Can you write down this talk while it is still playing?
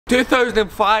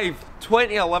2005,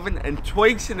 2011 and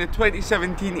twice in the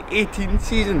 2017-18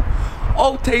 season.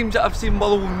 All times that I've seen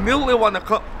Motherwell nearly win a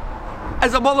cup.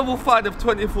 As a Motherwell fan of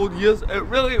 24 years, it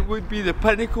really would be the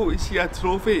pinnacle to see a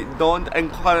trophy donned in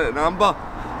claret and amber.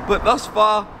 But thus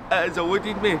far, it has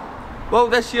eluded me. Will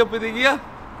this year be the year?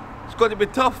 It's going to be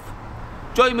tough.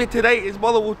 Join me tonight as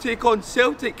Motherwell take on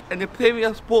Celtic in the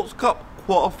Premier Sports Cup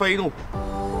quarter-final.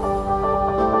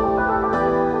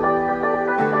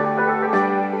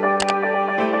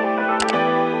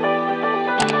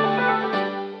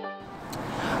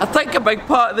 I think a big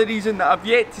part of the reason that I've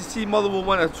yet to see Motherwell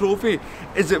win a trophy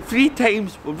is that 3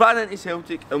 times we've ran into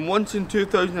Celtic and once in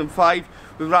 2005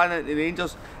 we ran into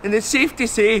Rangers. And it's safe to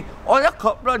say, on a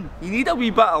cup run, you need a wee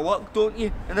bit of luck, don't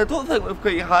you? And I don't think we've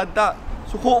quite had that.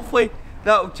 So hopefully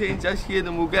that'll change this year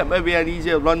and we'll get maybe an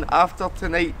easier run after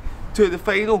tonight to the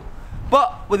final.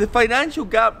 But with the financial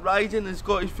gap rising in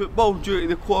Scottish football due to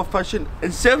the coefficient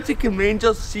and Celtic and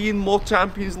Rangers seeing more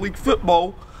Champions League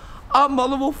football, are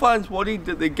Motherwell fans worried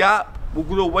that the gap will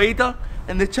grow wider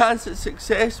and the chance at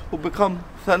success will become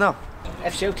thinner?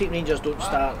 If Celtic and Rangers don't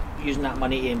start using that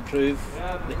money to improve,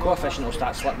 the coefficient will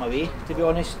start slipping away, to be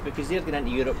honest, because they're going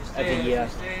into Europe every year,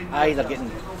 either getting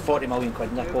 40 million quid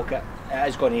in their pocket. It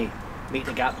is going to make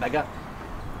the gap bigger,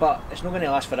 but it's not going to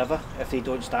last forever if they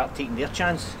don't start taking their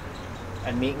chance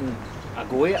and making a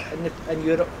go at it in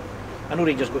Europe. I know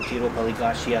Rangers got to Europa League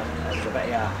last year. It was a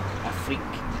bit of a freak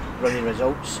run of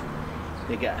results.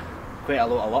 They get quite a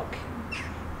lot of luck,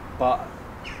 but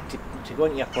to go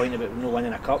into your point about no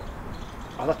winning a cup,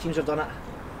 other teams have done it.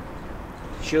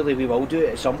 Surely we will do it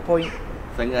at some point.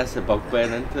 I think that's the bugbear,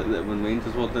 isn't it, that when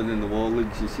Rangers were down in the War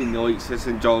Leagues, you've seen the likes of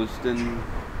St Johnstone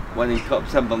winning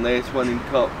cups, Inverness winning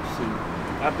cups. And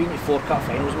I've been to 4 cup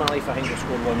finals in my life. I think I've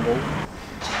scored 1 goal.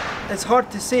 It's hard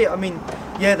to say. I mean,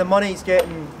 yeah, the money's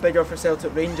getting bigger for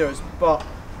Celtic Rangers, but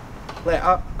like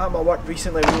at my work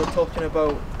recently we were talking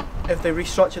about if they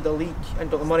restructured the league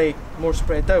and got the money more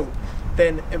spread out,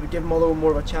 then it would give Motherwell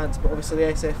more of a chance. But obviously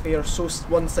the SFA are so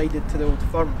one-sided to the old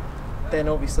firm, then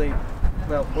obviously,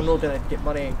 well, we're not going to get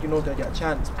money, you're not going to get a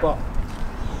chance. But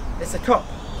it's a cup.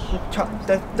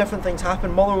 Different things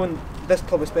happen. Motherwell, and this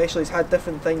club especially, has had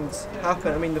different things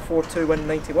happen. I mean, the 4-2 win in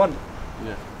 '91.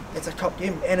 Yeah. It's a cup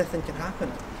game. Anything can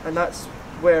happen, and that's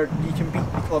where you can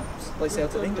beat clubs like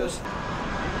Celtic Rangers.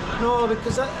 No,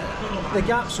 because the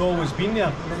gap's always been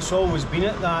there, and it's always been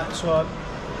at that, so I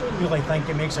don't really think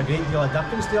it makes a great deal of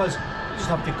difference to us. We just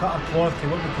have to cut our cloth to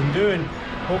what we can do and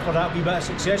hope for that wee bit of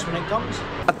success when it comes.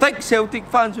 I think Celtic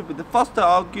fans would be the first to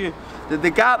argue that the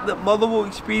gap that Motherwell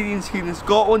experience here in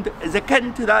Scotland is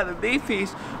akin to that they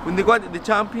face when they go into the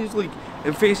Champions League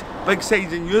and face big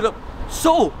sides in Europe.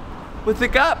 So, with the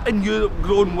gap in Europe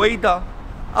growing wider,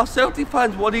 are Celtic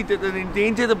fans worried that they're in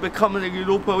danger of becoming a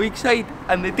Europa League side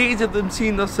and the days of them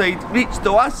seeing their side reach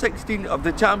the last 16 of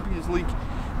the Champions League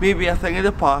may be a thing of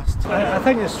the past? I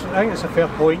think it's a fair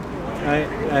point.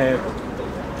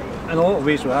 In a lot of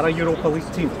ways we are a Europa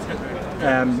League team,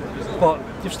 but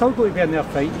you've still got to be in there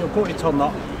fighting, you've got to turn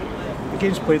up. The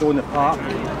game's played on the park.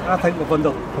 I think we've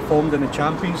underperformed in the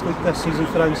Champions League this season,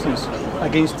 for instance,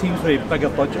 against teams with bigger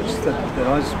budgets than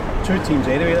us. 2 teams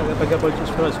anyway that have bigger budgets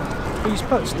for us.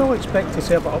 But you still expect to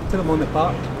serve it up to them on the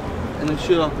park. And I'm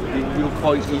sure you'll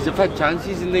point, he's had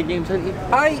chances in the games, hasn't he?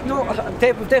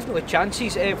 We've definitely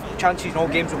chances in all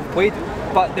games we've played,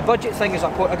 but the budget thing is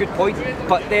a good point.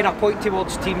 But then I point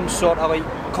towards teams sort of like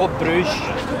Club Brugge,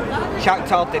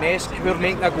 Shakhtar Donetsk, who are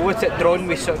making a go at it, drawn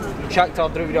with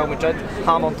Shakhtar, drew with Real Madrid,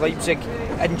 hammered Leipzig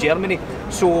in Germany.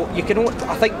 So you can,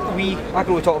 I think I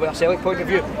can only talk about a Celtic point of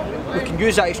view. We can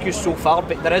use that excuse so far,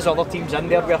 but there is other teams in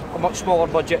there with a much smaller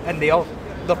budget, and they're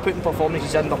putting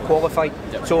performances in, they're qualified.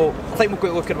 Yep. So I think we've got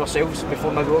to look at ourselves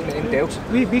before maybe looking at anything else.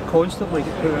 We constantly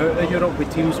get put out of Europe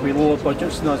with teams with lower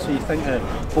budgets than us. So you think of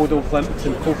Bodo Glimt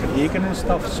and Copenhagen and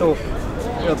stuff. So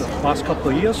the last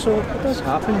couple of years, so it does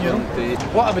happen, you know.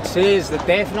 What I would say is that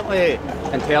definitely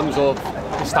in terms of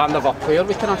the standard of a player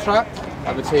we can attract,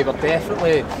 I would say we're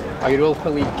definitely a Europa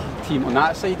League team on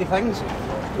that side of things.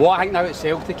 What I think now at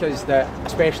Celtic is that,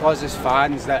 especially us as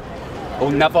fans, that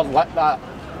we'll never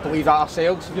believe that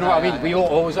ourselves. You know what I mean? We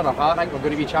always in our heart think we're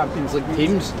going to be Champions League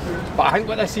teams. But I think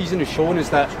what this season has shown is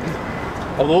that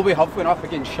although we have went up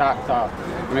against Shakhtar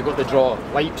and we got the draw,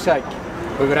 Leipzig,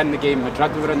 we were in the game,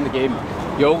 Madrid, we were in the game,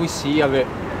 you always see about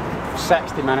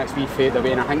 60 minutes we fade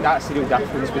away, and I think that's the real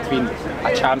difference between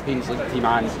a Champions League team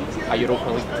and a Europa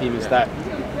League team, is that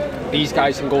these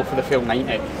guys can go for the full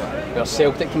 90. Where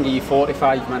Celtic can give you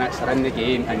 45 minutes, they're in the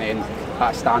game, and then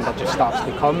that standard just starts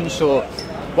to come. So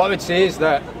what I would say is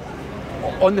that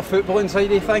on the footballing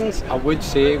side of things, I would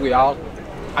say we are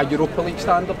a Europa League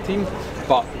standard team,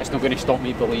 but it's not going to stop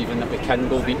me believing that we can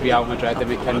go beat Real Madrid and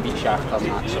we can beat Shakhtar and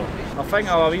that. So I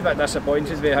think I'm a wee bit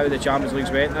disappointed with how the Champions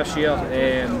League's went this year.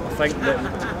 I think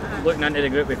that looking into the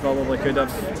group we probably could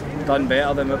have done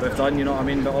better than what we've done, you know what I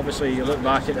mean, but obviously you look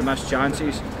back at the missed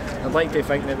chances. I'd like to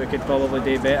think that we could probably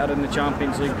do better in the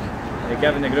Champions League,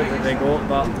 given the group that they got,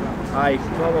 but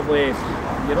probably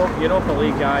Europa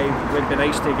League would be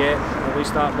nice to get at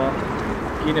least that, but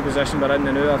in the position we're in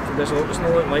now, it's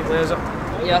not looking likely, is it?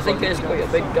 Yeah, I think it is quite a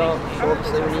big gap, so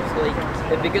obviously we need to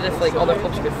it'd be good if other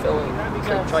clubs could fill it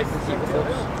to try to compete with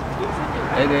us.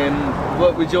 And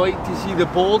what would you like to see the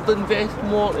board invest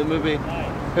more and maybe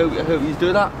help you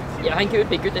do that? Yeah, I think it would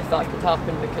be good if that could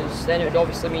happen, because then it would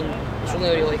obviously mean it's only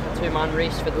really like a two-man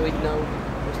race for the league now.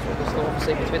 It's not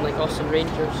obviously between us and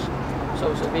Rangers,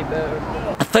 so it'd be better.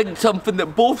 I think something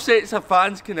that both sets of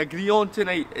fans can agree on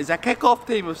tonight is a kick-off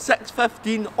time of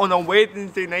 6:15 on a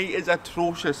Wednesday night is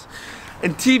atrocious.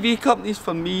 And TV companies,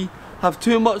 for me, have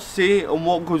too much say on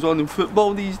what goes on in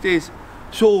football these days.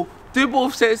 So, do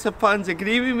both sets of fans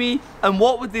agree with me, and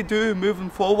what would they do moving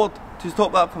forward to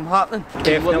stop that from happening?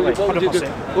 Definitely,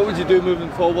 What would you do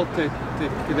moving forward to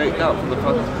correct that for the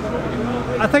fans?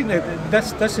 I think that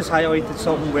this has highlighted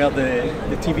something where the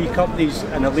TV companies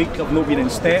and the league have not been in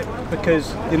step,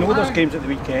 because they know there's games at the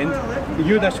weekend. They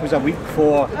knew this was a week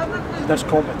for this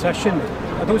competition.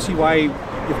 I don't see why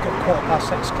you've got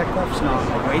 6:15 kick-offs on a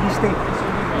Wednesday,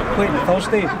 play it on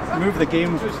Thursday, move the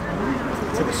game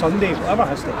to the Sunday, whatever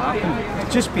has to happen.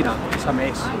 It's just been it's a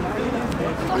mess.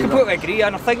 I completely agree,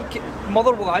 and I think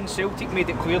Motherwell and Celtic made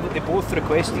it clear that they both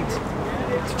requested to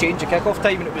change the kick-off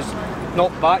time and it was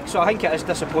knocked back, so I think it is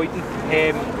disappointing.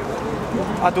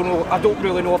 I don't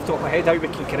really know off the top of my head how we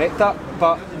can correct that,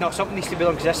 but no, something needs to be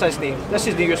done, because this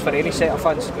is no use for any set of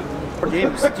fans.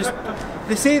 Games,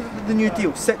 they say the new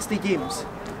deal, 60 games.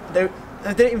 They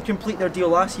didn't even complete their deal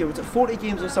last year. Was it 40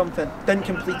 games or something? Didn't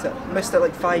complete it. Missed it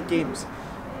like 5 games.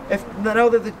 If now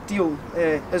that the deal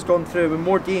has gone through with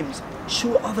more games,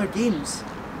 show other games.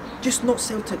 Just not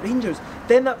Celtic Rangers.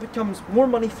 Then that becomes more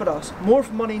money for us, more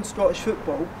money in Scottish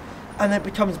football, and it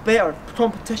becomes better.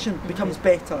 Competition becomes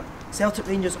better. Celtic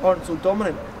Rangers aren't so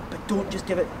dominant, but don't just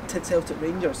give it to Celtic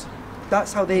Rangers.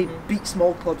 That's how they beat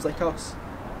small clubs like us.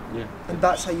 Yeah. And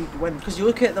that's how you win. Because you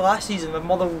look at the last season when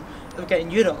Motherwell were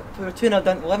getting Europe, we were 2-0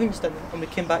 down to Livingston and we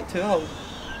came back 2-0.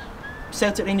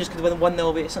 Celtic Rangers could win 1-0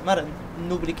 away at St Mirren.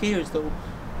 Nobody cares though.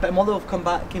 But Motherwell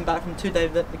came back from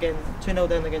 2-0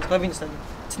 down against Livingston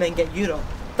to then get Europe.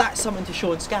 That's something to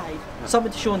show on Sky,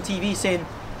 something to show on TV, saying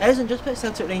it isn't just about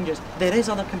Celtic Rangers. There is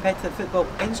other competitive football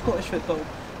in Scottish football.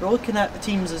 We're looking at the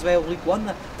teams as well, League One,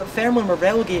 that Fairmont were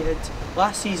relegated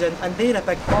last season, and they're a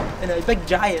big club, and a big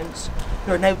giants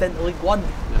who are now down to League One,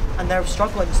 and they're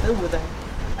struggling still with it.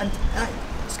 And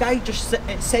Sky just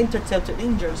centred Celtic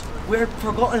Rangers. We're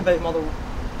forgotten about Motherwell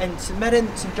and St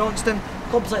Mirren, St Johnstone,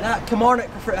 clubs like that. Kilmarnock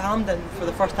were at Hampden for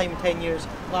the first time in 10 years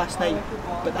last night,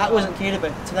 but that wasn't cared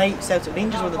about. Tonight, Celtic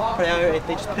Rangers were the priority.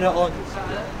 They just put it on.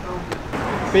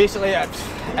 Basically,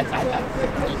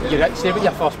 you're say with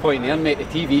your first point there, mate. The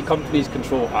TV companies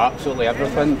control absolutely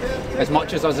everything. As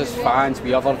much as us as fans,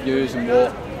 we have our views and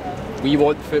what we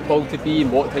want football to be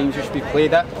and what times we should be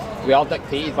played at. We are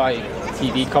dictated by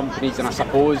TV companies, and I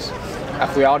suppose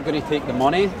if we are going to take the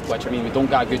money, which I mean we don't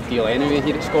get a good deal anyway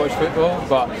here at Scottish football,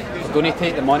 but if we're going to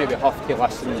take the money, we have to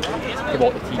listen to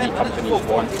what the TV companies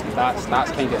want. That's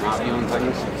kind of my view on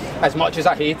things. As much as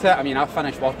I hate it, I mean I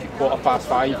finished work at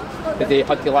 5:15 the day,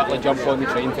 had to literally jump on the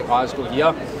train to Glasgow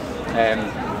here.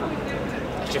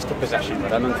 It's just the position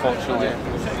we're in, unfortunately. I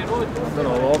don't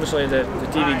know, obviously the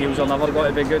TV deals are never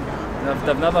going to be good.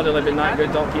 They've never really been that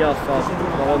good up here for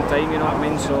a long time, you know what I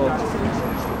mean, so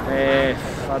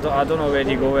I don't know where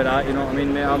you go with that, you know what I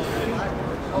mean, mate. I'm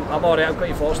alright, I'm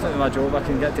quite fortunate with my job, I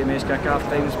can get to most kick-off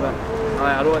times, but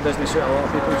I know it doesn't suit a lot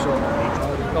of people, so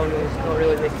Not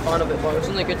really a big fan of it, but it's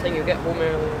only a good thing you get home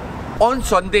early. On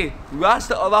Sunday, we asked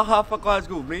the other half of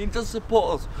Glasgow Rangers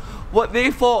supporters what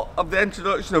they thought of the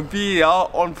introduction of VAR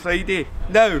on Friday.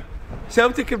 Now,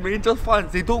 Celtic and Rangers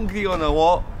fans, they don't agree on a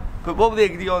lot, but what will they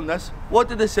agree on this? What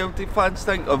do the Celtic fans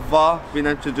think of VAR being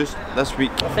introduced this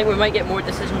week? I think we might get more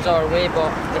decisions our way,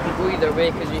 but they can go either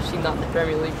way, because we've seen that in the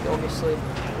Premier League, obviously,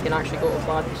 you can actually go to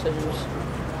bad decisions.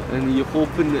 And you're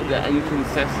hoping that the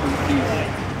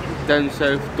inconsistencies down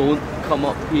south don't come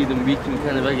up here and we can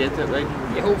kind of get it right?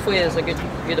 Yeah, hopefully there's a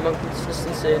good amount of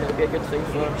consistency and it'll be a good thing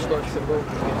for Scottish football.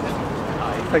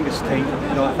 I think it's time,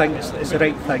 I think it's the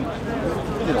right thing.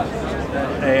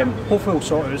 Hopefully we'll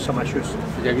sort out some issues.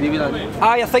 Do you agree with that?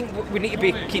 I think we need to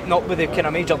be keeping up with the kind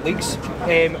of major leagues.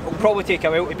 It'll probably take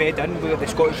a while to bed in with the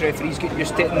Scottish referees getting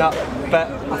used to it and that, but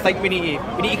I think we need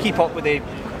to keep up with the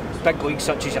big leagues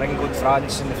such as England,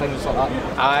 France and the things like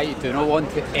that. I do not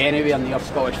want to anywhere near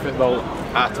Scottish football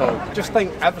at all. Just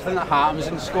think everything that happens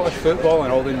in Scottish football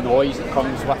and all the noise that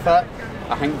comes with it,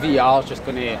 I think VR is just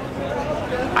going to...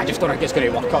 I just don't think it's going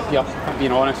to work up here, if I'm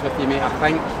being honest with you, mate. I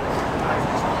think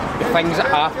the things that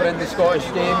happen in the Scottish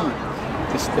game,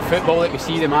 the football that we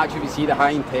see, the match that we see, the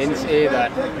high intensity,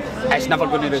 that it's never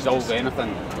going to resolve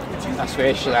anything.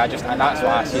 Especially, that's what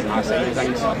I see in my side of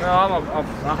things. No,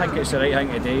 I think it's the right thing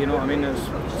to do, you know what I mean? It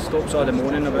stops all the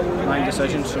moaning about nine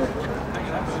decisions, so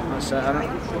that's it,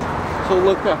 innit? So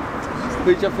Luca,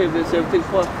 who's your favourite Celtic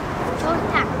player?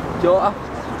 Jota.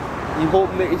 You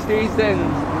hoping that he stays then,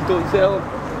 you don't sell him?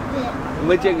 Yeah. And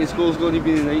what do you think the score's going to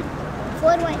be tonight?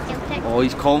 4-1 Celtic. Oh,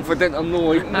 he's confident. I'm not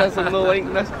liking this, I'm not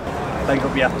liking this. I think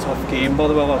it'll be a tough game.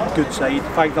 Motherwell are a good side,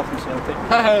 5-0 Celtic.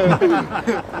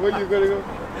 Where are you going to go?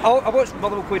 I watched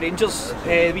Motherwell play Rangers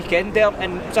the weekend there,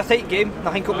 and it was a tight game.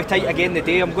 I think it'll be tight again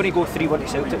today. I'm going to go 3-1 to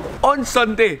Celtic. On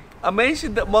Sunday, I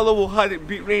mentioned that Motherwell hadn't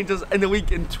beat Rangers in the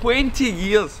league in 20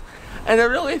 years. And I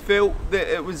really felt that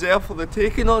it was there for the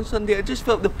taking on Sunday. I just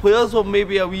felt the players were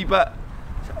maybe a wee bit,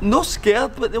 not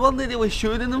scared, but they weren't really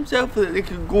sure in themselves that they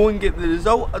could go and get the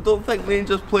result. I don't think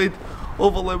Rangers played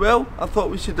overly well. I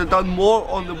thought we should have done more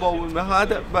on the ball when we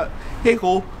had it, but hey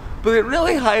ho. But it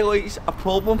really highlights a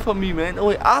problem for me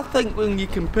mentally. I think when you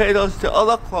compare us to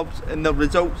other clubs and the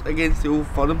results against the Old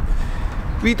Firm,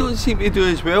 we don't seem to do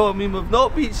as well. I mean, we've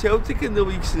not beat Celtic in the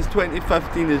league since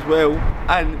 2015 as well,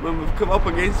 and when we've come up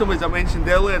against them, as I mentioned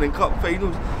earlier, in cup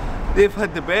finals, they've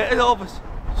had the better of us.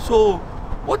 So,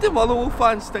 what do Motherwell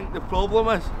fans think the problem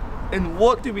is? And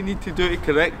what do we need to do to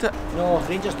correct it? No,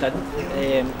 Rangers didn't.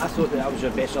 I thought that was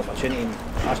our best opportunity in the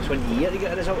last 20 years to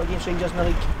get a result against Rangers in the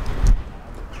league.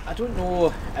 I don't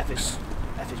know if it's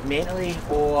mentally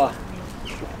or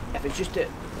if it's just that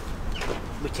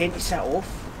we tend to sit off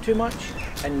too much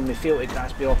and we fail to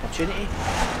grasp the opportunity.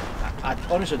 I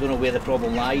honestly don't know where the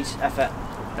problem lies, if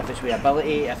it's with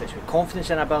ability, if it's with confidence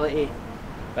in ability,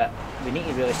 but we need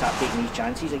to really start taking these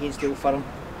chances against the Old Firm,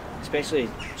 especially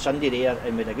Sunday there,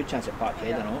 and we had a good chance at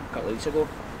Parkhead, I know, a couple of weeks ago,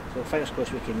 so fingers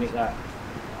crossed we can make that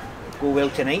go well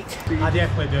tonight. I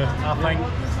definitely do. I think,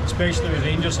 especially with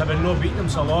Rangers having not beaten them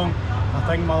so long, I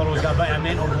think Motherwell's got a bit of a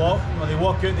mental block. When they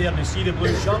walk out there and they see the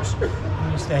blue shirts,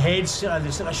 and it's the heads,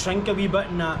 they sort of shrink a wee bit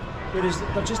and that, whereas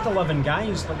they're just 11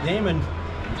 guys like them, and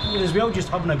you're as well just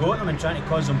having a go at them and trying to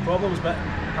cause them problems. But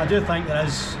I do think there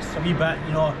is a wee bit,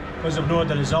 you know, because they've known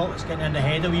the result, it's getting in the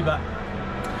head a wee bit.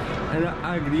 And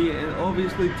I agree, and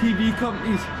obviously TV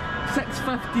companies,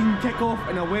 6:15 kick-off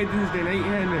on a Wednesday night,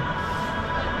 Henry.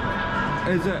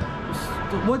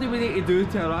 What do we need to do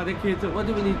to eradicate it? What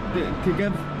do we need to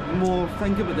give more,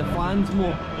 think about the fans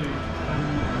more?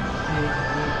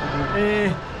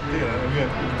 I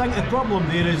think the problem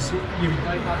there is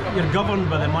you're governed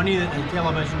by the money that the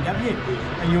television give you,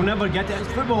 and you'll never get it.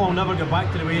 Football will never go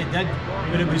back to the way it did,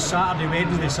 where it was Saturday,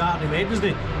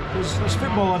 Wednesday. There's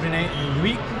football every night of the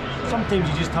week. Sometimes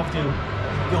you just have to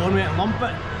get on with it and lump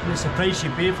it, and it's the price you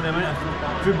pay for the amount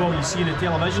of football you see on the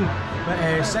television. But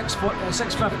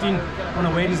 6:15 on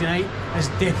a Wednesday night is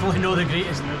definitely not the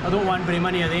greatest. I don't want very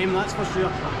many of them, that's for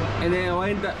sure. And then I'll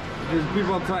end it, because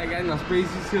people are trying to get in their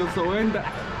spaces here, so I'll end it.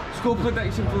 Score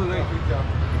prediction for the night.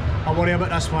 I worry about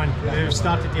this one. They've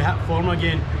started to hit form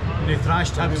again, and they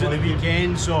thrashed Hibs at the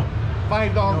weekend, so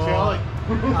 $5 Celtic.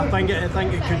 I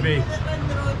think it could be.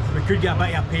 We could get a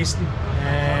bit of a pasting.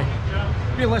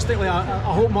 Realistically, I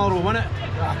hope Motherwell will win it.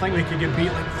 I think we could get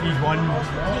beat like 3-1,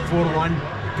 4-1.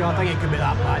 I think it could be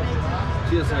that bad.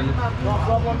 Cheers, Henry. No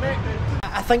problem, mate.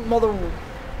 I think Motherwell,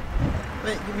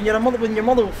 when you're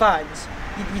Motherwell fans,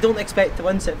 you don't expect to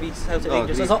win Celtic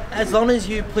Rangers. As long as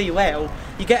you play well,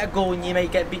 you get a goal and you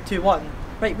might get beat 2-1.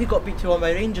 Right, we got beat 2-1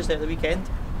 by Rangers there the weekend.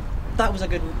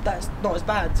 That's not as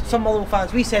bad. Some Motherwell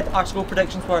fans, we said our score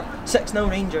predictions were 6-0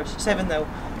 Rangers, 7-0,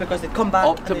 because they'd come back.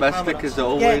 Optimistic as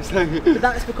always. Yeah, but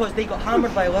that's because they got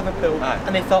hammered by Liverpool,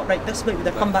 and they thought, right, this might be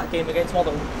their comeback game against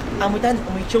Motherwell, and we didn't,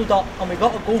 and we chilled up, and we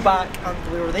got a goal back, and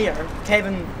we were there.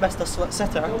 Kevin missed a split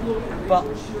sitter, but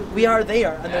we are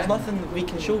there, and there's nothing we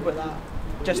can show about that.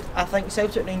 I think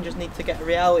Celtic Rangers need to get a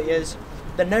reality is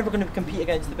they're never going to compete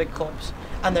against the big clubs,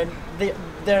 and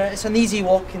it's an easy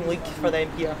walking league for them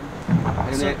here.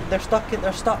 So they're stuck.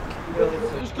 Really.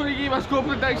 I'm just going to give a score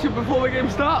prediction before the game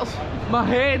starts. My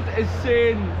head is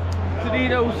saying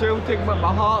 3-0 Celtic, but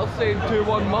my heart's saying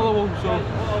 2-1 Motherwell. So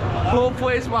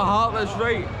hopefully it's my heart that's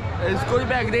right. It's going to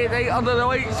be a great night under the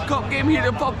lights. Cup game here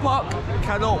at Fir Park.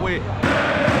 Cannot wait.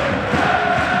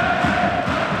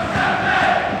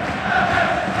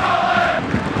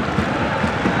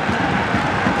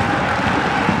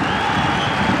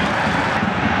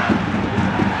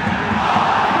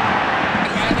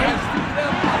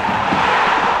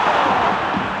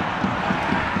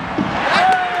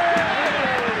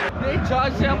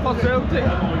 Chance here for Celtic.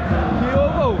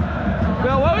 Kyogo.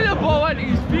 Well, when the ball into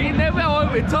his feet and then we're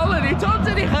out with turning, he turns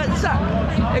and he hits it.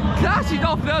 It crashes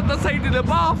off the other side of the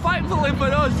bar. Thankfully for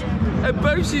us, it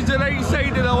bounces the right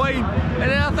side of the line.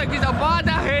 And then I think it's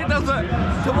Abada headers it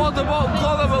towards the bottom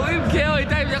corner, but Liam Kelly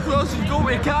dives across his goal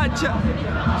to catch it.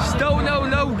 Still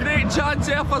 0-0. Great chance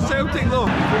here for Celtic though.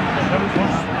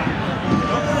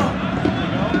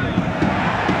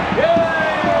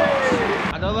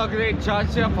 Another great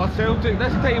chance here for Celtic.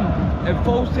 This time it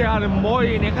falls to Aaron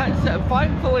Moy and he hits it.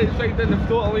 Thankfully it's right down the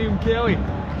throat of Liam Kelly.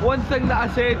 One thing that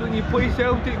I said when you play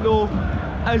Celtic though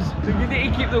is that you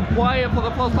need to keep them quiet for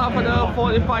the first half an hour,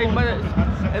 45 minutes,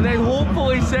 and then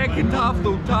hopefully second half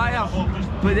they'll tire.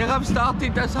 But they have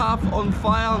started this half on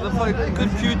fire. They've had a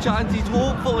good few chances.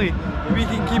 Hopefully we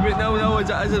can keep it 0-0 as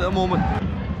it is at the moment.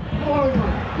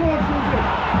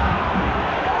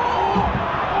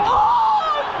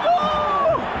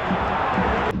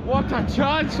 What a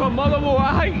chance for Motherwell.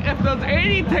 I think if there's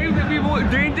any time that we've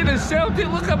looked dangerous, Celtic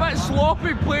look a bit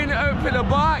sloppy playing it out for the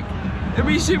back, and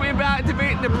we seem to be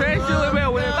activating the press really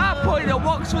well, and at that point it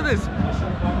works for us.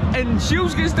 And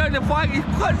Shields gets down the flank, he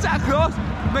cuts it across,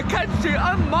 McKinstry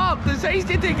unmarked decides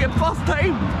to take it first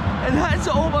time and hits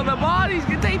it over the bar. He's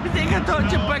got time to take a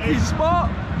touch and pick his spot.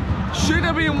 Should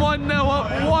have been 1-0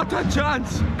 up, what a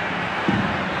chance.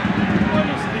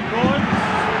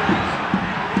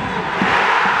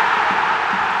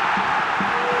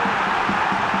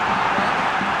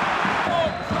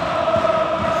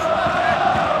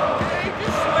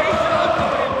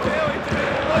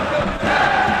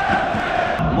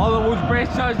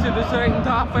 Best chance of the second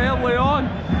half early on.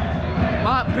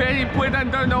 Matt Penny played in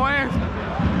down the left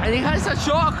and he hits a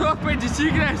shot across by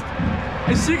Seagrass.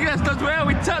 And Seagrass does well,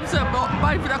 he tips it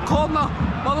back for the corner.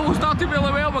 Motherwell started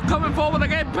really well, but coming forward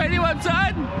again, Penny whips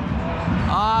it in.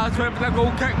 It's went for the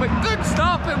goal kick, but good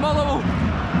start for Motherwell.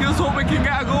 Here's hope we can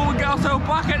get a goal and get ourselves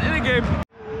back into the game.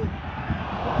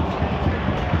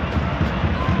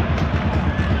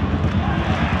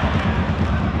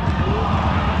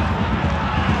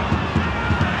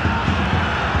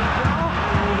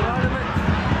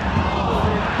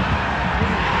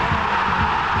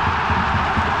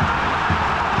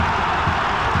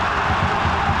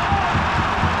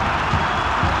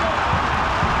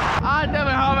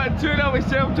 With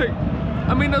Celtic.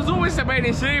 I mean, there's always so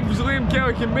many saves Liam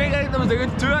Kelly can make. I think there was a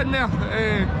good two in there.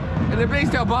 And it breaks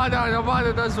to Abada, and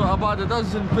Abada does what Abada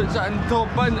does and puts it in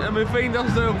top bin, and we find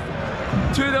ourselves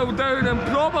 2-0 down and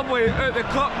probably out the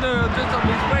cup now. Just I'm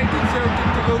expecting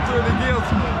Celtic to go through the gears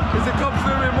as they come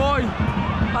through with Moy.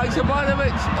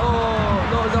 Haksabanovic, oh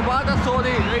no, it's Abada,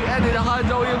 sorry, right into the hands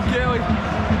of Liam Kelly.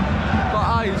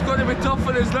 But it's going to be tough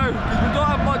for us now because we don't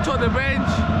have much on the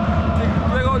bench to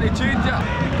bring on to change it.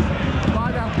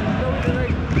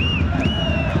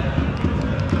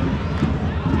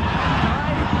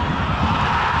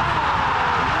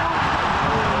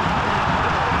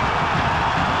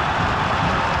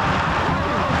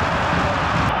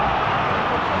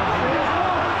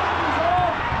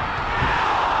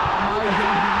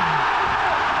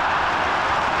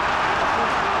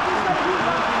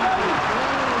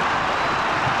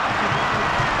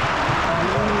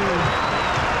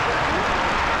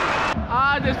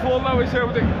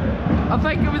 Celtic. I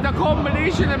think it was the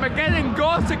combination of McGinn and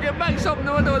Goss to get mixed up in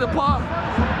the middle of the park,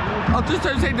 or just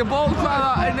outside the box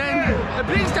rather, and then it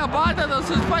breaks to Abada. There's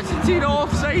suspicion seen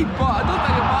offside, but I don't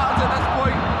think it matters at this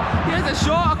point. He has a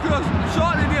shot across,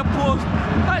 shot in the near post,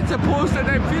 hits the post, and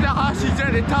then Furuhashi's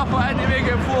in to tap it in to make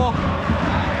it 4.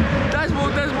 Dismal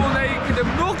night. Could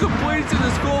have no complaints to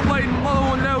the scoreline.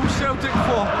 Motherwell 0, Celtic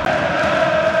 4.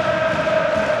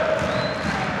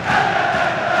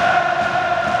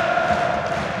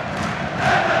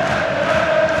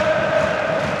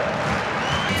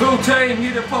 Full time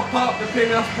here at Fir Park, the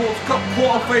Premier Sports Cup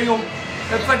quarter final.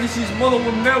 It finishes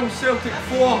Motherwell 0, Celtic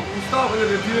 4. We'll start with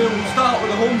the review, we'll start with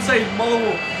the home side,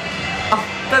 Motherwell. I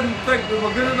didn't think we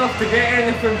were good enough to get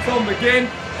anything from the game.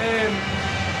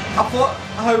 I thought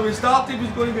how we started was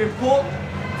going to be important.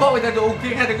 Thought we did it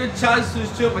okay, had a good chance to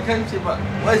Stuart McKinstry, but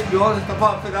let's be honest,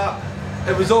 apart from that,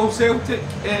 it was all Celtic.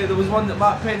 There was one that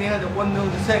Matt Penny had at 1-0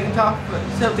 in the second half, but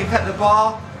Celtic hit the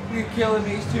bar. Liel Kelly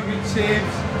makes 2 good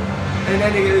saves. And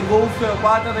then they get a goal for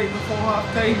Abada right before half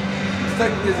time.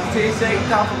 think the second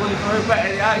half we're going to come out better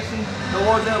in the action. There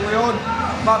was early on.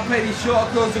 Mark Penny shot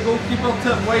across the goalkeeper,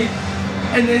 tipped wide,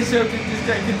 and then Celtic just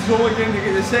get control again. They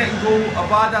get the second goal.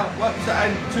 Abada whips it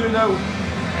in 2-0,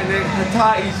 and then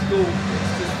Hatate's goal.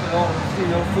 It's just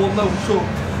phenomenal, 4-0. So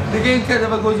the game kind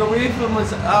of goes away from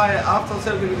us after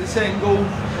Celtic get the second goal.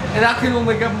 And I can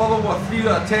only give Motherwell a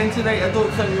 3 out of 10 tonight. I don't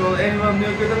think we were anywhere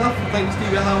near good enough. I think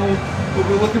Stevie Hamill will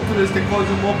be looking for us to cause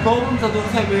them more problems. I don't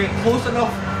think we get close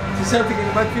enough to Celtic in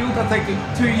the midfield. I think it's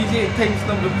too easy at times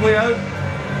for them to play out.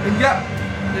 And yeah,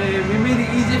 we made it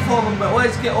easy for them, but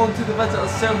let's get on to the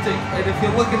visitors Celtic. And if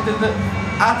you're looking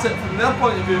at it from their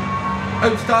point of view,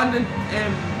 outstanding.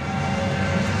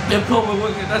 They're probably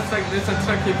looking at this thing, this is a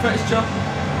tricky fixture.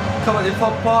 Coming to Fir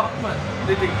Park, but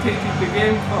they dictated the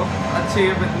game for, I'd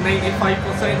say, about 95%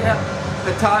 here.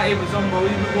 Hatate was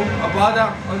unbelievable,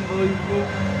 Abada, unbelievable.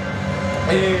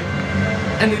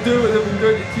 And they do what they've been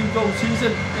doing to teams all season,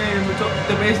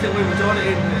 domestically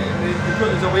majority, and they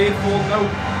put us away 4-0.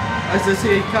 As I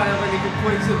say, can't have any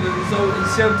complaints of the result. And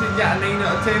Celtic get a 9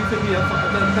 out of 10 for me. I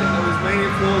didn't think there was many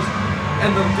flaws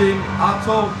in their game at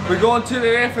all. We go on to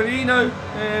the referee now.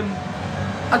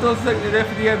 I don't think the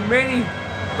referee had many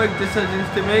big decisions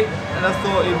to make, and I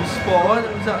thought he was spot on.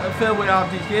 It was a fairly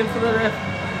average game for the ref.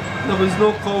 There was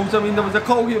no calls. I mean, there was a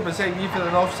call here beside me for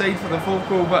an offside for the fourth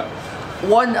goal, but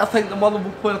one, I think the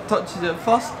Motherwell player touches it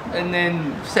first, and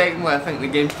then secondly, I think the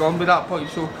game's gone by that point,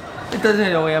 so it doesn't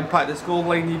really impact the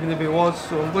scoreline even if it was.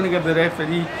 So I'm going to give the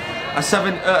referee a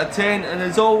 7 out of 10, and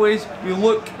as always, we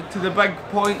look to the big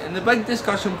point, and the big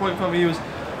discussion point for me was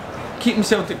keeping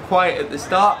Celtic quiet at the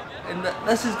start. And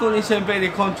this is going to sound very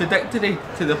contradictory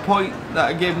to the point that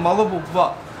I gave Motherwell,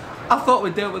 but I thought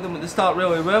we dealt with them at the start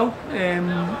really well.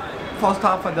 First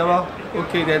half an hour,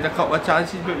 okay, they had a couple of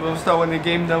chances, but we were still in the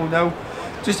game 0-0.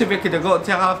 Just if we could have got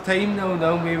to half time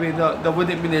 0-0, maybe there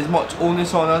wouldn't have been as much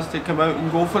onus on us to come out and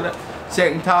go for it.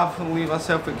 Second half and leave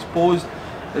ourselves exposed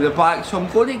at the back. So I'm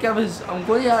going to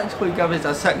actually give us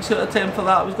a 6 out of 10 for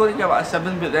that. I was going to give it a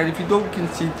 7, but then if you don't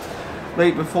concede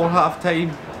right before half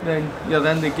time, then you're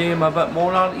in the game a bit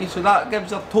more, aren't you? So that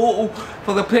gives a total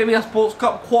for the Premier Sports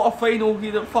Cup quarter final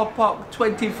here at Fir Park,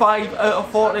 25 out of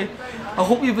 40. I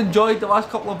hope you've enjoyed the last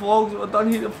couple of vlogs that we've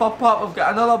done here at Fir Park. We've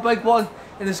got another big one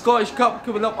in the Scottish Cup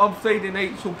coming up on Friday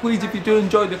night, so please, if you do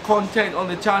enjoy the content on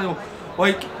the channel,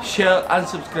 like, share and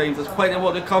subscribe. There's plenty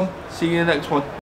more to come. See you in the next one.